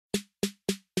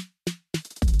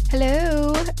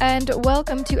Hello, and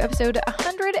welcome to episode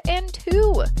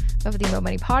 102 of the Mo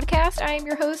Money Podcast. I am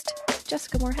your host,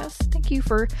 Jessica Morehouse. Thank you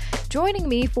for joining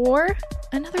me for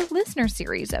another listener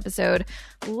series episode.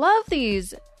 Love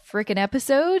these freaking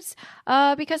episodes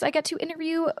because I get to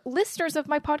interview listeners of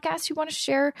my podcast who want to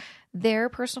share their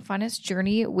personal finance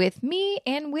journey with me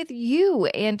and with you,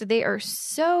 and they are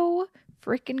so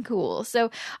freaking cool.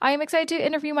 So I am excited to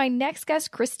interview my next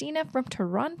guest, Christina from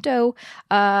Toronto.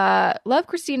 Love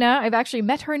Christina. I've actually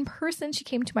met her in person. She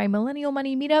came to my Millennial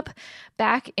Money meetup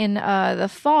back in the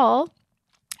fall.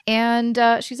 And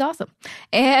she's awesome.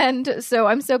 And so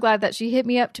I'm so glad that she hit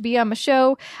me up to be on my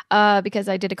show because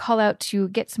I did a call out to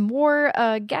get some more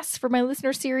guests for my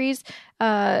listener series.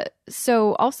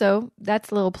 So also, that's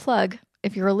a little plug.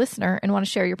 If you're a listener and want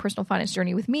to share your personal finance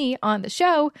journey with me on the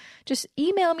show, just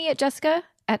email me at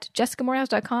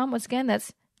jessica@jessicamorehouse.com. Once again,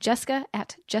 that's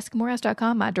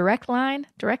jessica@jessicamorehouse.com, my direct line,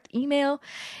 direct email,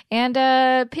 and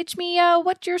pitch me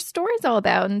what your story's all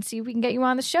about and see if we can get you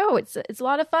on the show. It's a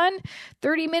lot of fun.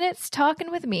 30 minutes talking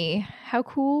with me. How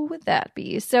cool would that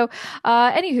be? So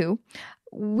anywho,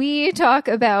 we talk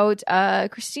about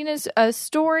Christina's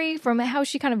story from how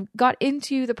she kind of got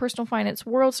into the personal finance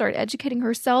world, started educating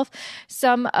herself,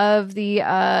 some of the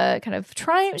kind of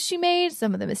triumphs she made,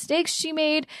 some of the mistakes she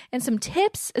made, and some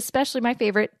tips, especially my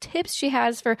favorite tips she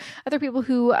has for other people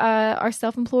who are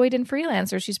self-employed and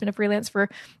freelancers. She's been a freelance for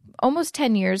almost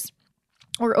 10 years.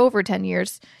 Or over 10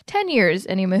 years,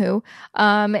 anywho.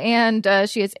 And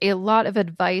she has a lot of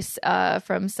advice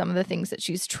from some of the things that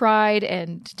she's tried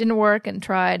and didn't work and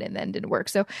tried and then didn't work.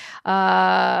 So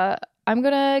I'm going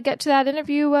to get to that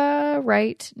interview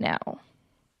right now.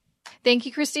 Thank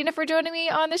you, Christina, for joining me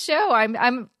on the show.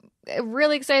 I'm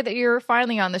really excited that you're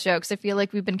finally on the show because I feel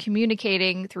like we've been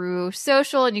communicating through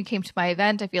social and you came to my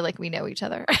event. I feel like we know each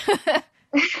other.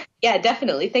 Yeah,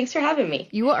 definitely. Thanks for having me.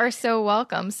 You are so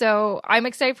welcome. So I'm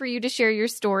excited for you to share your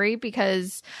story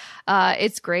because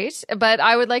it's great. But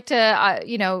I would like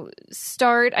to,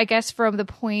 start, I guess, from the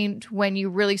point when you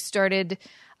really started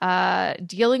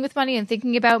dealing with money and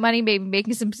thinking about money, maybe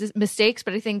making some mistakes.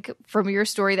 But I think from your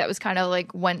story, that was kind of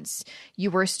like once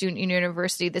you were a student in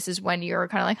university, this is when you're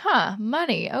kind of like,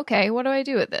 money. Okay, what do I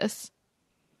do with this?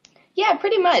 Yeah,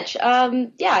 pretty much.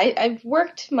 I've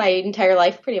worked my entire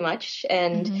life pretty much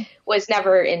and was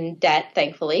never in debt,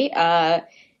 thankfully.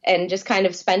 And just kind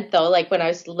of spent, though, like when I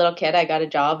was a little kid, I got a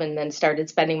job and then started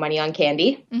spending money on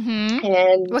candy. Mm-hmm.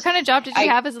 And what kind of job did you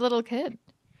have as a little kid?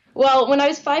 Well, when I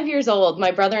was 5 years old,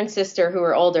 my brother and sister who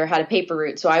were older had a paper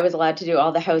route, so I was allowed to do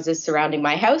all the houses surrounding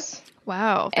my house.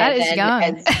 Wow, that is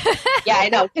young. Yeah, I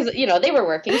know, because, they were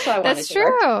working, so I wanted That's to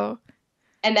true. work.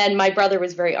 And then my brother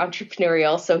was very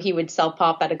entrepreneurial, so he would sell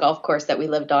pop at a golf course that we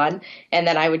lived on, and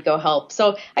then I would go help.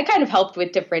 So I kind of helped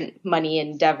with different money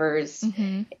endeavors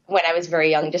when I was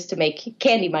very young, just to make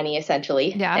candy money,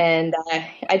 essentially. Yeah. And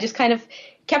I just kind of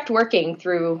kept working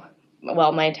through,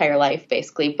 my entire life,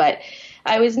 basically. But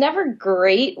I was never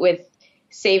great with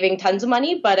saving tons of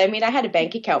money, but I mean, I had a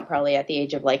bank account probably at the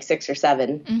age of like 6 or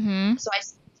 7. So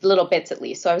little bits at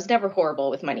least. So I was never horrible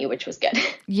with money, which was good.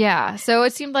 Yeah. So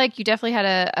it seemed like you definitely had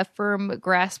a firm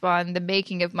grasp on the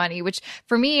making of money, which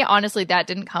for me, honestly, that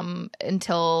didn't come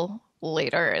until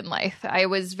later in life. It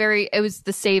was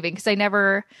the saving because I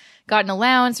never got an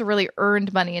allowance or really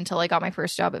earned money until I got my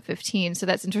first job at 15. So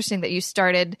that's interesting that you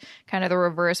started kind of the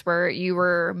reverse where you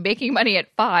were making money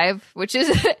at 5, which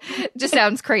is just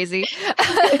sounds crazy.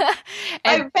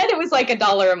 I bet it was like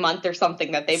 $1 a month or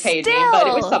something that they paid me, but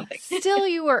it was something. Still,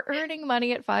 you were earning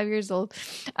money at 5 years old.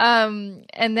 And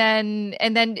then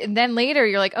later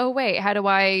you're like, oh wait, how do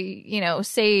I,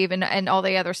 save and all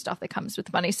the other stuff that comes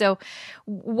with money. So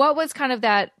what was kind of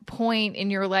that point in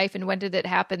your life and when did it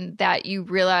happen that you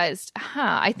realized,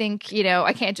 I think,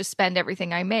 I can't just spend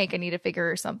everything I make. I need to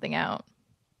figure something out.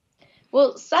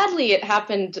 Well, sadly, it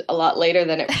happened a lot later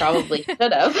than it probably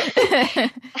should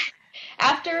have.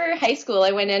 After high school,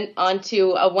 I went on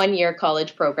to a 1-year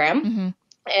college program.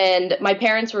 And my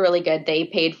parents were really good. They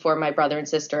paid for my brother and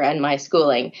sister and my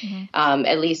schooling,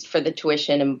 at least for the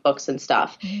tuition and books and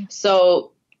stuff.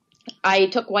 So I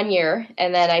took 1 year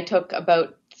and then I took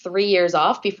about 3 years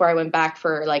off before I went back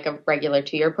for like a regular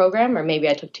 2-year program, or maybe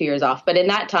I took 2 years off. But in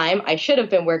that time, I should have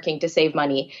been working to save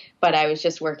money, but I was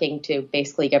just working to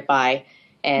basically get by.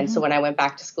 And so when I went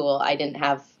back to school, I didn't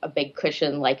have a big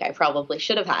cushion like I probably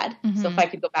should have had. So if I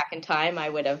could go back in time, I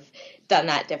would have done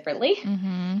that differently.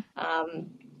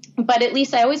 but at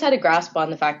least I always had a grasp on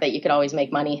the fact that you could always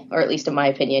make money, or at least in my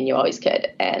opinion, you always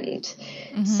could. And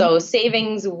so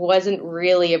savings wasn't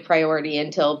really a priority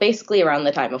until basically around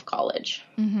the time of college.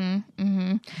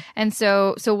 And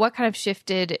so what kind of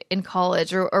shifted in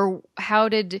college, or how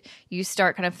did you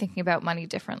start kind of thinking about money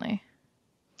differently?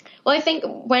 Well, I think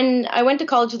when I went to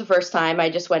college the first time, I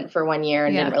just went for 1 year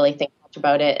and didn't really think much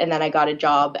about it. And then I got a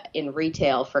job in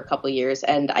retail for a couple of years,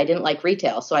 and I didn't like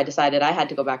retail. So I decided I had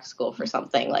to go back to school for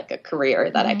something like a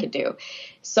career that I could do.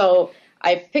 So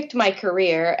I picked my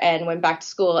career and went back to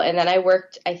school. And then I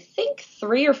worked, I think,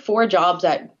 3 or 4 jobs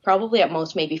probably at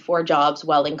most maybe 4 jobs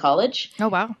while in college. Oh,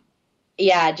 wow.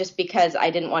 Yeah, just because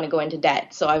I didn't want to go into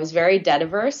debt. So I was very debt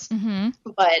averse.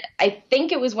 But I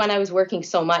think it was when I was working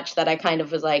so much that I kind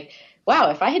of was like, wow,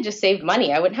 if I had just saved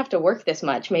money, I wouldn't have to work this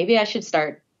much. Maybe I should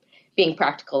start being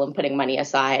practical and putting money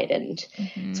aside. And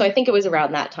so I think it was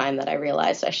around that time that I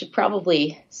realized I should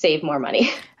probably save more money.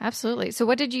 Absolutely. So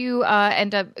what did you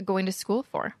end up going to school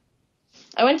for?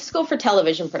 I went to school for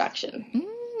television production.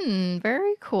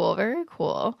 Very cool. Very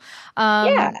cool.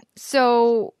 Yeah.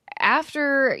 So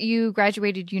after you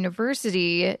graduated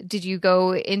university, did you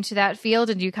go into that field,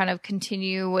 and do you kind of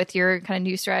continue with your kind of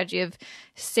new strategy of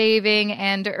saving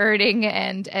and earning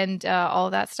and all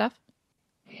of that stuff?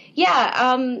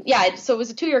 Yeah. So it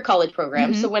was a 2-year college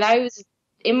program. So when I was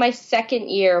in my second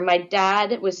year, my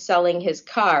dad was selling his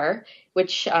car,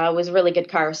 which was a really good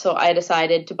car. So I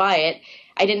decided to buy it.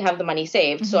 I didn't have the money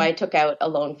saved, so I took out a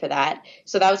loan for that.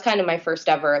 So that was kind of my first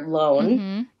ever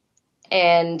loan.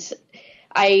 And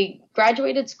I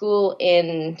graduated school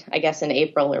in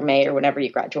April or May or whenever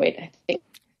you graduate, I think.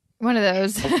 One of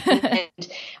those. And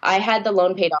I had the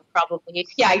loan paid off probably.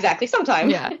 Yeah, exactly. Sometime.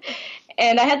 Yeah.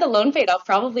 And I had the loan paid off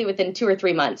probably within 2 or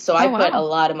 3 months. So I put a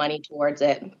lot of money towards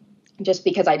it just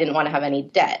because I didn't want to have any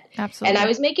debt. Absolutely. And I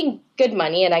was making good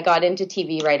money, and I got into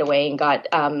TV right away and got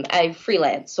I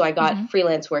freelance. So I got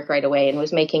freelance work right away and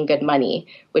was making good money,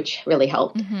 which really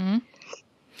helped.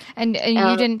 And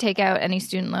you didn't take out any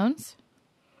student loans?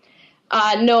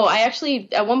 No, I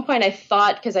actually, at one point I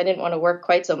thought, because I didn't want to work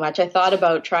quite so much, I thought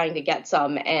about trying to get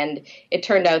some, and it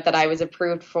turned out that I was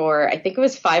approved for, I think it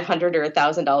was $500 or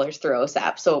 $1,000 through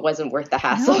OSAP, so it wasn't worth the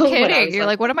hassle. No kidding. You're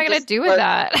like, what am I going to do with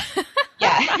that?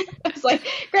 Yeah. I was like,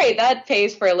 great, that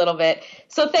pays for a little bit.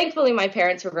 So thankfully my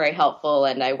parents were very helpful,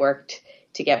 and I worked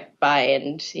to get by,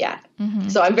 and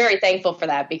So I'm very thankful for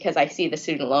that, because I see the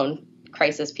student loan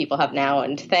crisis people have now,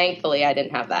 and thankfully I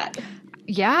didn't have that.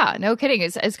 Yeah, no kidding.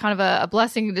 It's kind of a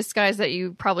blessing in disguise that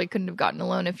you probably couldn't have gotten a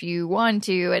loan if you wanted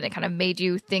to, and it kind of made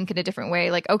you think in a different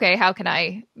way, like, okay, how can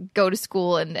I go to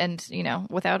school and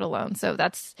without a loan? So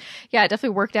that's, it definitely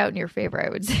worked out in your favor, I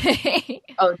would say.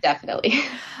 Oh, definitely.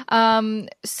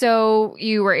 So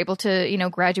you were able to,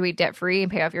 graduate debt-free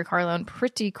and pay off your car loan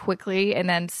pretty quickly, and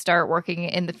then start working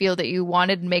in the field that you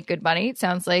wanted and make good money. It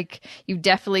sounds like you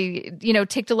definitely,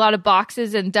 ticked a lot of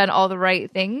boxes and done all the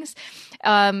right things.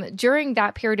 During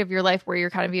that period of your life where you're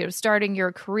kind of, starting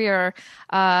your career,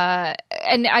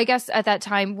 and I guess at that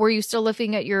time, were you still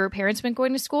living at your parents' when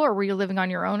going to school, or were you living on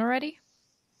your own already?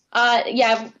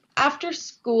 Yeah, after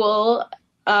school,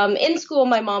 in school,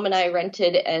 my mom and I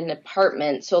rented an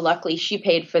apartment, so luckily she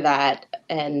paid for that,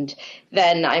 and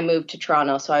then I moved to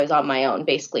Toronto, so I was on my own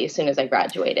basically as soon as I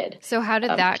graduated. So how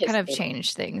did that kind of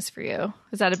change things for you?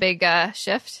 Was that a big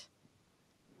shift?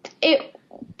 It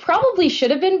probably should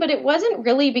have been, but it wasn't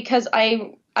really, because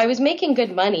I was making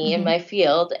good money in my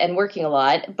field and working a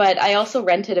lot, but I also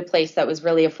rented a place that was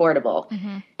really affordable.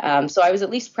 So I was at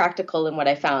least practical in what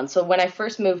I found. So when I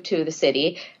first moved to the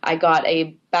city, I got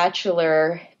a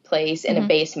bachelor place in a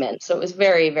basement. So it was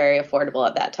very, very affordable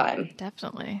at that time.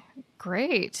 Definitely.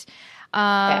 Great.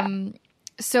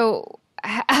 So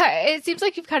it seems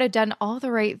like you've kind of done all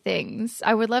the right things.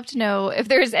 I would love to know if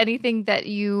there's anything that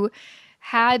you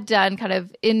had done kind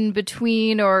of in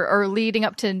between or leading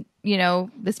up to,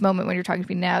 this moment when you're talking to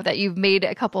me now, that you've made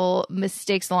a couple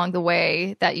mistakes along the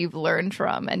way that you've learned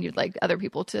from and you'd like other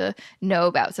people to know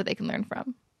about so they can learn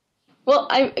from. Well,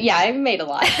 I've made a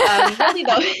lot. Really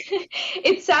though,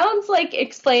 it sounds like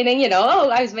explaining,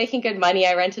 I was making good money.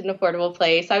 I rented an affordable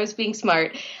place. I was being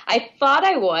smart. I thought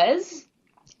I was.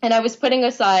 And I was putting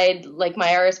aside like my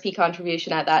RSP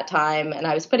contribution at that time, and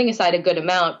I was putting aside a good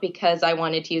amount because I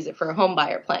wanted to use it for a home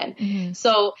buyer plan.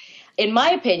 So in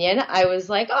my opinion, I was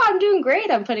like, oh, I'm doing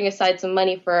great. I'm putting aside some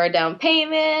money for a down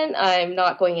payment. I'm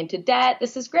not going into debt.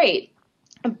 This is great.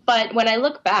 But when I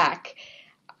look back,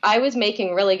 I was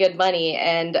making really good money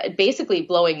and basically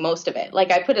blowing most of it.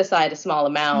 Like I put aside a small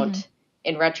amount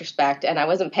in retrospect, and I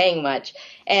wasn't paying much.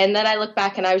 And then I look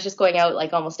back and I was just going out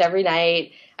like almost every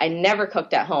night. I never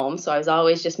cooked at home, so I was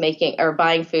always just making or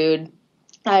buying food.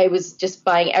 I was just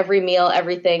buying every meal,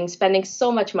 everything, spending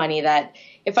so much money that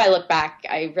if I look back,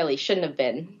 I really shouldn't have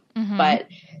been. But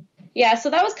yeah, so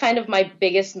that was kind of my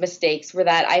biggest mistakes, were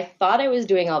that I thought I was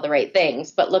doing all the right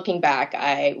things, but looking back,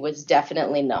 I was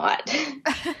definitely not.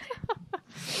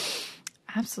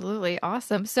 Absolutely.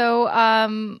 Awesome. So, I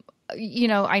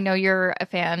know you're a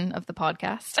fan of the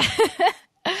podcast.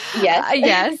 Yes.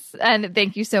 Yes. And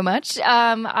thank you so much.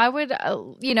 I would,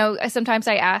 sometimes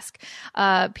I ask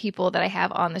people that I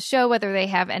have on the show whether they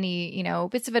have any,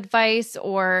 bits of advice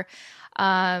or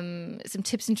some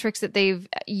tips and tricks that they've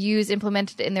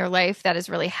implemented in their life that has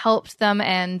really helped them.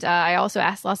 And I also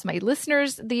asked lots of my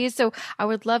listeners these. So I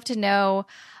would love to know,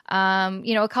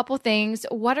 a couple things.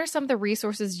 What are some of the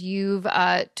resources you've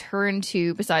turned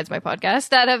to besides my podcast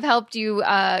that have helped you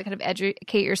kind of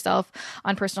educate yourself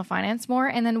on personal finance more?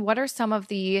 And then what are some of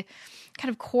the kind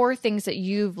of core things that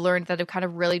you've learned that have kind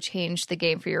of really changed the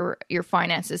game for your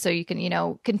finances so you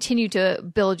can, continue to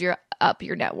build up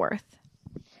your net worth?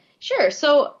 Sure.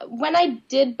 So when I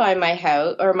did buy my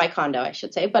house, or my condo, I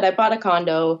should say, but I bought a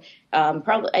condo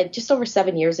probably just over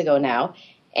 7 years ago now.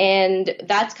 And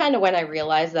that's kind of when I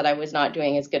realized that I was not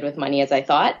doing as good with money as I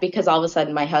thought, because all of a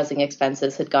sudden my housing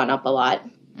expenses had gone up a lot.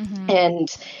 And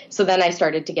so then I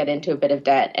started to get into a bit of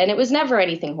debt, and it was never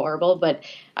anything horrible, but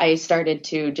I started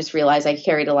to just realize I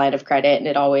carried a line of credit and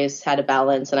it always had a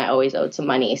balance and I always owed some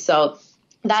money. So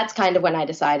that's kind of when I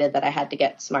decided that I had to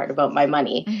get smart about my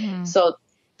money. So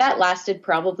that lasted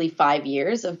probably 5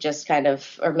 years of just kind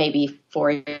of, or maybe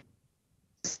 4 years,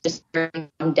 just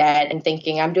on debt and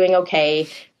thinking I'm doing okay,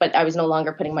 but I was no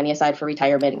longer putting money aside for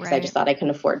retirement because I just thought I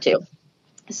couldn't afford to.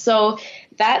 So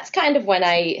that's kind of when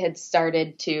I had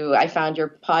I found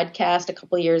your podcast a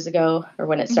couple of years ago, or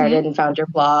when it started, and found your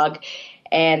blog,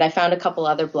 and I found a couple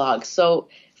other blogs. So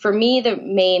for me, the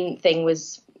main thing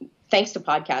was, thanks to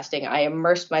podcasting, I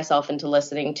immersed myself into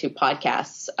listening to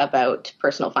podcasts about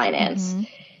personal finance.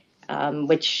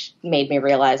 Which made me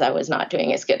realize I was not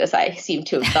doing as good as I seemed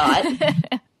to have thought.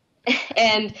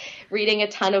 And reading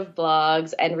a ton of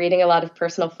blogs and reading a lot of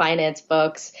personal finance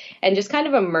books, and just kind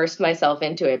of immersed myself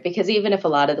into it, because even if a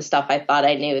lot of the stuff I thought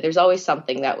I knew, there's always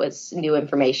something that was new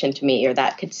information to me or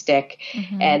that could stick.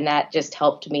 And that just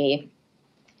helped me.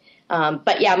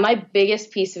 But yeah, my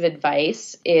biggest piece of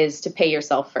advice is to pay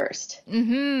yourself first.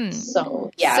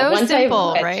 So yeah, so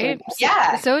simple, right?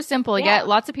 Yeah. So simple. Yeah.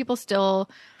 Lots of people still,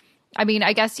 I mean,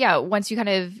 I guess, once you kind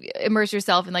of immerse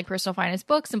yourself in like personal finance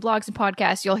books and blogs and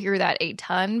podcasts, you'll hear that a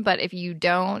ton. But if you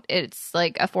don't, it's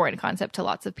like a foreign concept to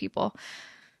lots of people.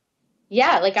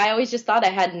 Yeah, like I always just thought I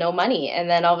had no money. And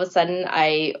then all of a sudden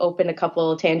I opened a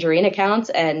couple Tangerine accounts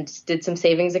and did some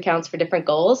savings accounts for different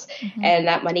goals. And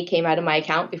that money came out of my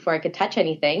account before I could touch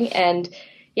anything. And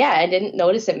yeah, I didn't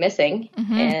notice it missing.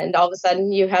 And all of a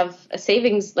sudden you have a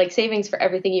savings for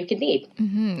everything you could need.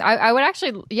 I would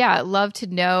actually, love to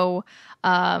know,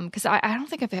 because I don't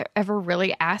think I've ever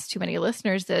really asked too many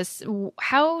listeners this.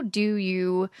 How do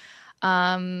you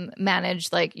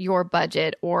manage like your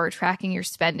budget or tracking your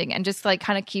spending and just like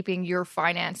kind of keeping your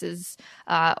finances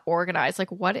organized? Like,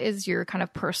 what is your kind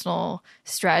of personal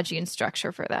strategy and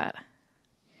structure for that?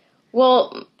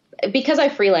 Well, because I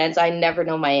freelance, I never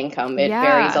know my income. It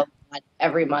varies a lot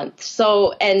every month.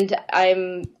 So, and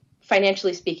I'm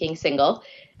financially speaking single.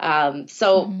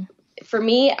 For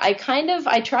me, I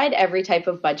tried every type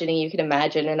of budgeting you can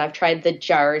imagine, and I've tried the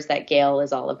jars that Gail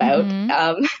is all about.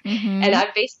 And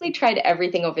I've basically tried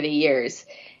everything over the years.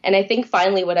 And I think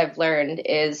finally what I've learned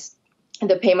is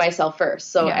to pay myself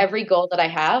first. So every goal that I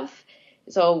have,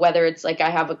 so whether it's like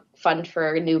I have a fund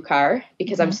for a new car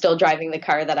because I'm still driving the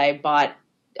car that I bought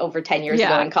over 10 years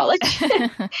ago in college.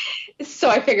 So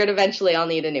I figured eventually I'll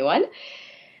need a new one.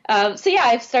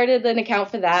 I've started an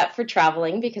account for that, for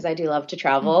traveling, because I do love to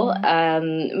travel.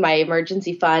 My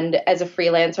emergency fund, as a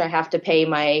freelancer, I have to pay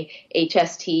my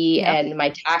HST and my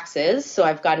taxes. So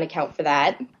I've got an account for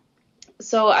that.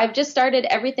 So I've just started,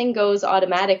 everything goes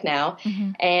automatic now.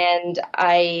 And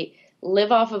I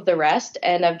live off of the rest.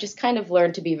 And I've just kind of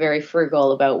learned to be very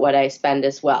frugal about what I spend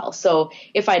as well. So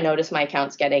if I notice my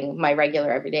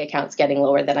regular everyday account's getting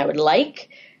lower than I would like,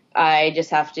 I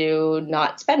just have to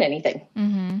not spend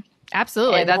anything.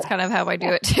 Absolutely. That's kind of how I do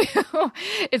it too.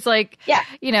 It's like,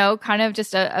 kind of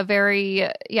just a very,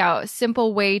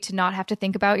 simple way to not have to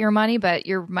think about your money, but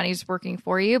your money's working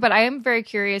for you. But I am very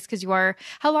curious because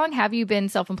how long have you been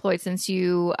self-employed since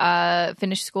you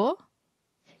finished school?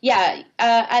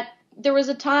 there was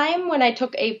a time when I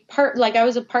took I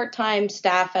was a part-time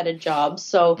staff at a job.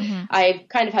 So I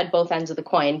kind of had both ends of the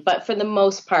coin. But for the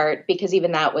most part, because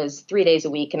even that was 3 days a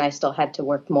week and I still had to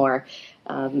work more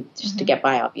just to get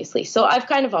by, obviously. So I've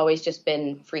kind of always just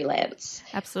been freelance.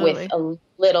 Absolutely. With a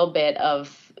little bit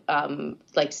of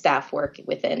like staff work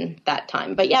within that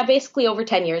time. But yeah, basically over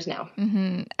 10 years now.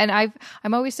 And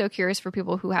I'm always so curious for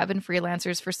people who have been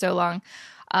freelancers for so long.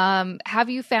 Have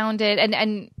you found it,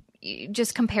 and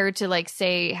just compared to like,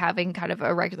 say, having kind of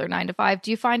a regular 9 to 5,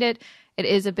 do you find it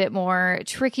is a bit more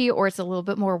tricky, or it's a little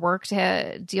bit more work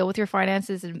to deal with your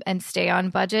finances and stay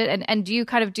on budget? And do you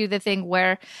kind of do the thing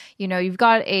where, you know, you've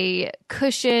got a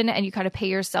cushion and you kind of pay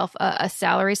yourself a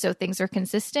salary so things are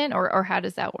consistent, or how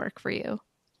does that work for you?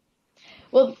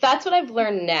 Well, that's what I've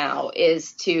learned now,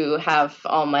 is to have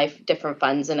all my different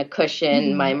funds in a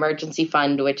cushion, my emergency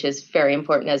fund, which is very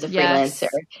important as a freelancer,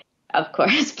 of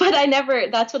course. But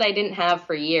that's what I didn't have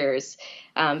for years,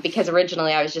 because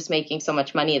originally I was just making so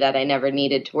much money that I never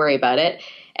needed to worry about it.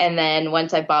 And then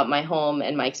once I bought my home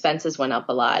and my expenses went up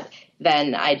a lot,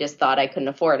 then I just thought I couldn't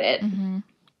afford it.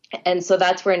 And so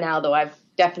that's where now, though, I've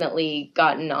definitely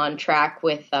gotten on track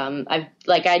with,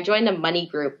 I joined a money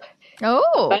group.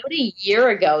 Oh, about a year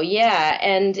ago. Yeah.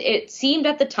 And it seemed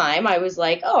at the time, I was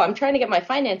like, oh, I'm trying to get my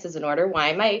finances in order.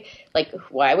 Why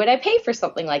would I pay for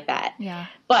something like that? Yeah.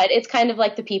 But it's kind of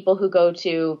like the people who go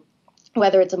to,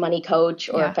 whether it's a money coach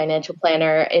or a financial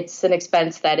planner, it's an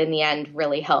expense that in the end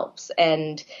really helps.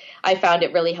 And I found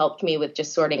it really helped me with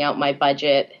just sorting out my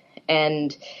budget.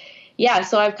 And yeah,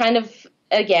 so I've kind of,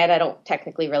 again, I don't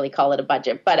technically really call it a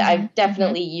budget, but I've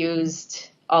definitely used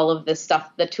all of this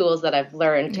stuff, the tools that I've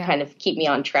learned to kind of keep me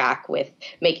on track with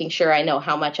making sure I know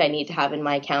how much I need to have in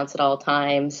my accounts at all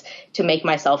times to make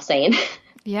myself sane.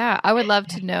 Yeah, I would love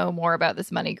to know more about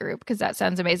this money group, because that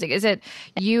sounds amazing. Is it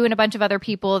you and a bunch of other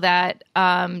people that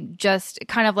just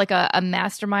kind of like a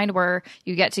mastermind where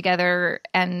you get together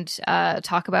and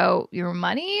talk about your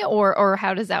money, or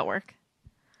how does that work?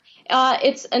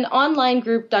 It's an online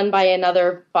group done by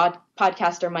another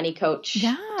podcaster, money coach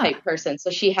type person.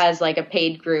 So she has like a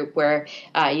paid group where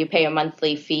you pay a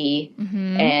monthly fee.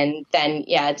 And then,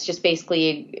 it's just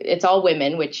basically, it's all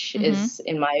women, which is,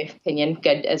 in my opinion,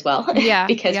 good as well.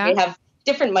 Because we have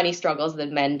different money struggles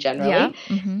than men generally.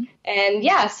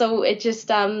 And so it just,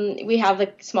 we have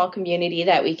a small community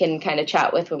that we can kind of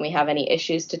chat with when we have any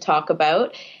issues to talk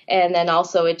about. And then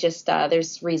also it just,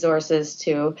 there's resources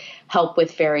to help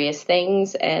with various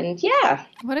things. And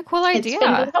what a cool idea. It's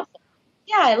been really helpful.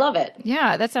 Yeah, I love it.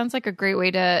 Yeah, that sounds like a great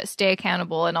way to stay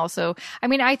accountable. And also, I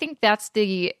mean, I think that's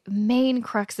the main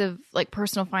crux of like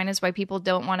personal finance, why people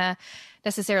don't want to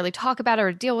necessarily talk about it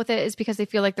or deal with it, is because they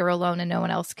feel like they're alone and no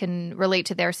one else can relate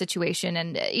to their situation.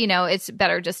 And, you know, it's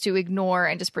better just to ignore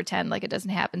and just pretend like it doesn't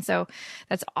happen. So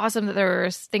that's awesome that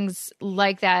there's things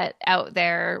like that out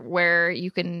there where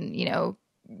you can, you know,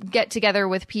 get together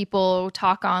with people,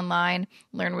 talk online,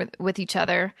 learn with each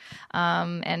other,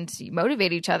 and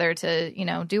motivate each other to, you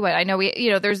know, do it. I know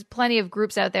there's plenty of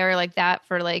groups out there like that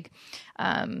for like,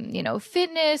 you know,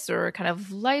 fitness or kind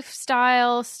of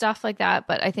lifestyle stuff like that.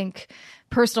 But I think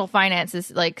personal finance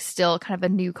is like still kind of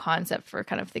a new concept for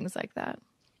kind of things like that.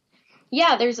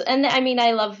 Yeah, and I mean,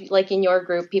 I love, like in your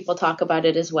group, people talk about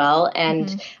it as well.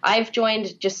 And I've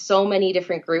joined just so many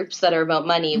different groups that are about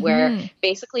money, where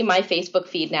basically my Facebook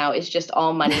feed now is just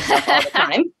all money stuff all the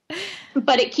time.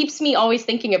 But it keeps me always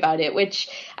thinking about it, which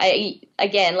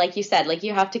again, like you said, like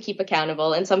you have to keep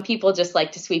accountable. And some people just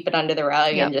like to sweep it under the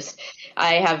rug and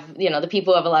I have, you know, the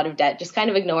people who have a lot of debt, just kind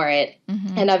of ignore it.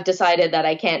 And I've decided that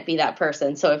I can't be that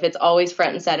person. So if it's always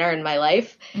front and center in my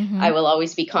life, I will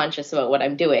always be conscious about what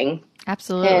I'm doing.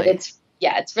 Absolutely. And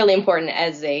it's really important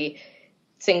as a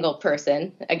single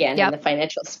person, again, in the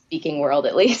financial speaking world,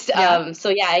 at least.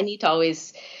 So I need to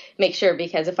always make sure,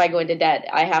 because if I go into debt,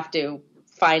 I have to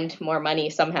find more money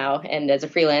somehow. And as a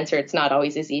freelancer, it's not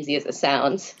always as easy as it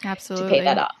sounds to pay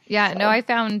that off. Yeah, no, I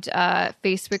found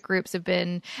Facebook groups have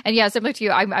been, and similar to you,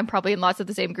 I'm probably in lots of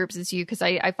the same groups as you, because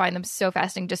I find them so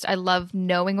fascinating. Just, I love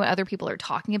knowing what other people are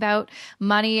talking about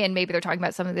money, and maybe they're talking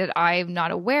about something that I'm not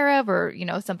aware of, or, you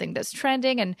know, something that's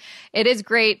trending. And it is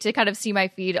great to kind of see my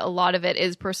feed. A lot of it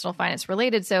is personal finance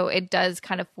related. So it does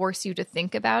kind of force you to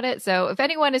think about it. So if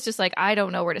anyone is just like, I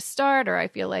don't know where to start, or I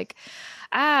feel like,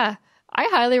 I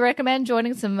highly recommend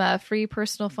joining some free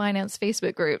personal finance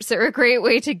Facebook groups. They're a great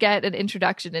way to get an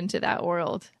introduction into that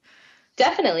world.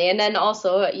 Definitely. And then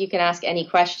also you can ask any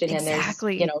question, and there's,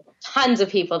 you know, tons of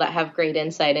people that have great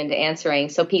insight into answering.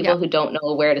 So people who don't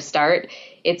know where to start,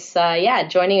 it's,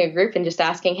 joining a group and just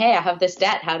asking, hey, I have this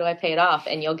debt. How do I pay it off?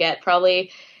 And you'll get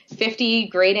probably 50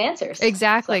 great answers.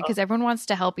 Exactly, because everyone wants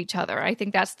to help each other. I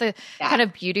think that's the kind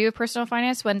of beauty of personal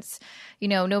finance. Once,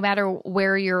 no matter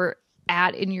where you're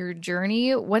at in your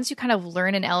journey, once you kind of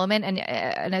learn an element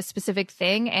and a specific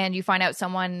thing, and you find out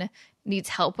someone needs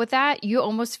help with that, you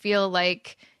almost feel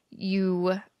like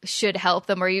you should help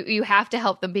them, or you have to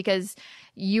help them because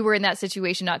you were in that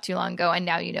situation not too long ago and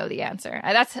now you know the answer.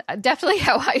 And that's definitely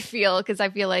how I feel, because I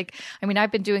feel like,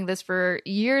 I've been doing this for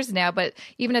years now, but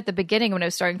even at the beginning when I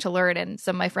was starting to learn, and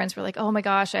some of my friends were like, oh my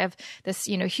gosh, I have this,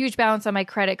 huge balance on my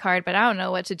credit card, but I don't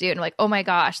know what to do. And I'm like, oh my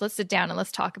gosh, let's sit down and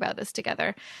let's talk about this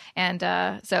together. And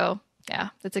so yeah,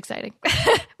 that's exciting.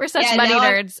 We're such money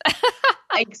nerds.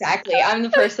 Exactly. I'm the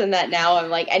person that now I'm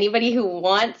like, anybody who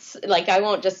wants, like, I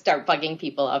won't just start bugging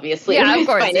people, obviously, with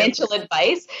financial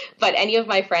advice, but any of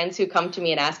my friends who come to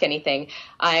me and ask anything,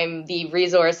 I'm the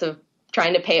resource of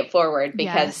trying to pay it forward,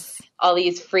 because all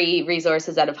these free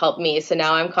resources that have helped me. So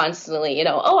now I'm constantly,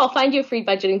 I'll find you a free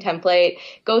budgeting template.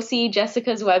 Go see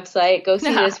Jessica's website. Go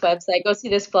see this website. Go see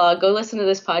this blog. Go listen to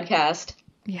this podcast.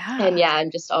 Yeah. And I'm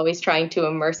just always trying to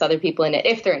immerse other people in it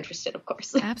if they're interested, of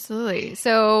course. Absolutely.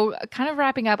 So kind of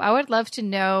wrapping up, I would love to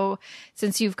know,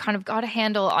 since you've kind of got a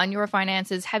handle on your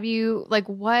finances, have you,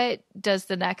 what does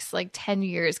the next 10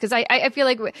 years? Because I feel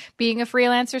like being a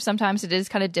freelancer, sometimes it is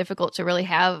kind of difficult to really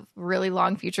have really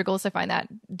long future goals. I find that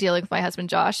dealing with my husband,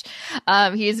 Josh,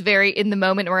 he is very in the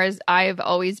moment, whereas I've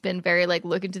always been very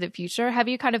look into the future. Have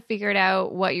you kind of figured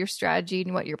out what your strategy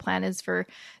and what your plan is for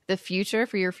the future,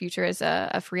 for your future as a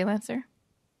freelancer?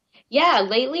 Yeah,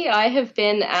 lately I have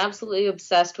been absolutely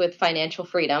obsessed with financial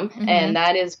freedom, and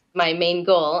that is my main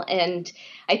goal. And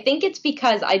I think it's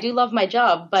because I do love my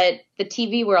job, but the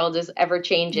TV world is ever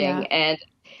changing. And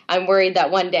I'm worried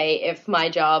that one day, if my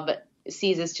job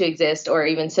ceases to exist, or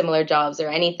even similar jobs or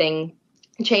anything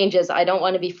changes, I don't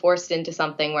want to be forced into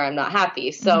something where I'm not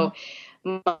happy. So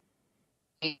my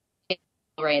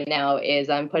right now is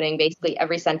I'm putting basically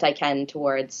every cent I can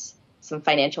towards some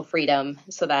financial freedom,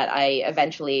 so that I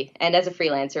eventually, and as a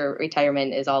freelancer,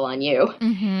 retirement is all on you.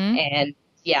 And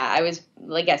I was,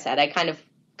 like I said, I kind of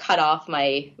cut off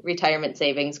my retirement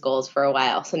savings goals for a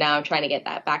while. So now I'm trying to get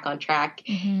that back on track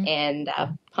and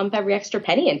pump every extra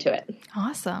penny into it.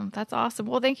 Awesome. That's awesome.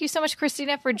 Well, thank you so much,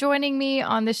 Christina, for joining me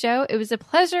on the show. It was a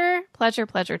pleasure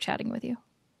chatting with you.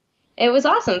 It was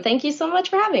awesome. Thank you so much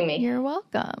for having me. You're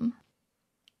welcome.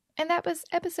 And that was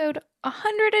episode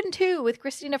 102 with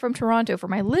Christina from Toronto for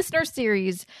my listener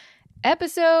series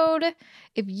episode.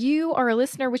 If you are a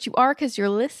listener, which you are because you're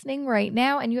listening right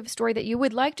now, and you have a story that you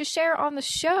would like to share on the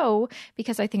show,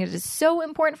 because I think it is so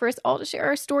important for us all to share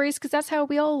our stories, because that's how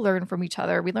we all learn from each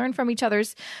other. We learn from each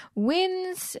other's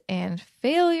wins and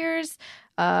failures,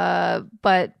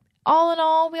 but all in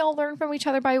all, we all learn from each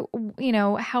other by,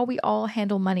 how we all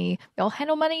handle money. We all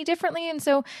handle money differently. And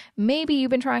so maybe you've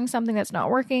been trying something that's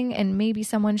not working, and maybe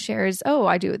someone shares, oh,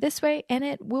 I do it this way and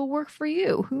it will work for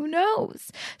you. Who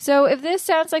knows? So if this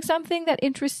sounds like something that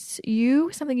interests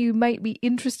you, something you might be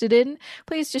interested in,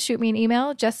 please just shoot me an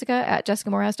email.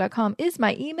 Jessica@jessicamorehouse.com is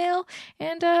my email.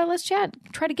 And let's chat.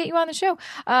 Try to get you on the show.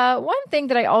 One thing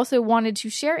that I also wanted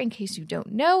to share, in case you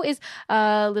don't know, is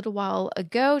a little while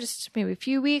ago, just maybe a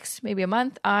few weeks, maybe a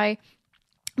month, I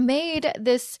made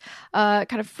this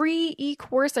kind of free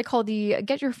e-course I call the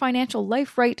Get Your Financial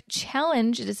Life Right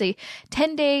Challenge. It is a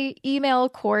 10-day email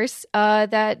course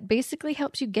that basically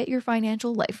helps you get your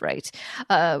financial life right,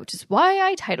 which is why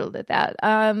I titled it that.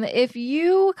 If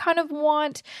you kind of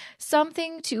want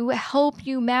something to help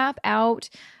you map out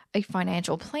a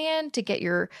financial plan to get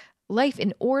your life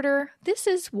in order, this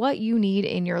is what you need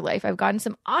in your life. I've gotten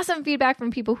some awesome feedback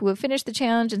from people who have finished the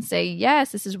challenge and say,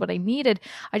 yes, this is what I needed.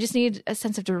 I just need a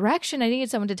sense of direction. I needed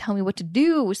someone to tell me what to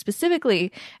do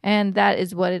specifically. And that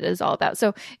is what it is all about.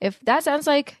 So if that sounds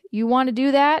like you want to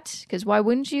do that, because why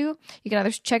wouldn't you? You can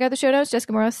either check out the show notes,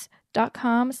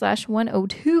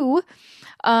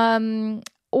 jessicamorehouse.com/102,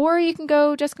 or you can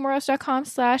go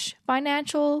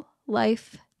jessicamorehouse.com/financial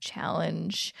life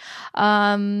challenge.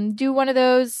 Do one of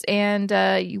those and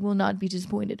you will not be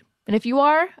disappointed. And if you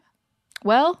are,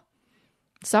 well,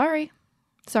 sorry,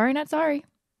 not sorry.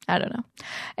 I don't know.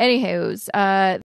 Anyhows,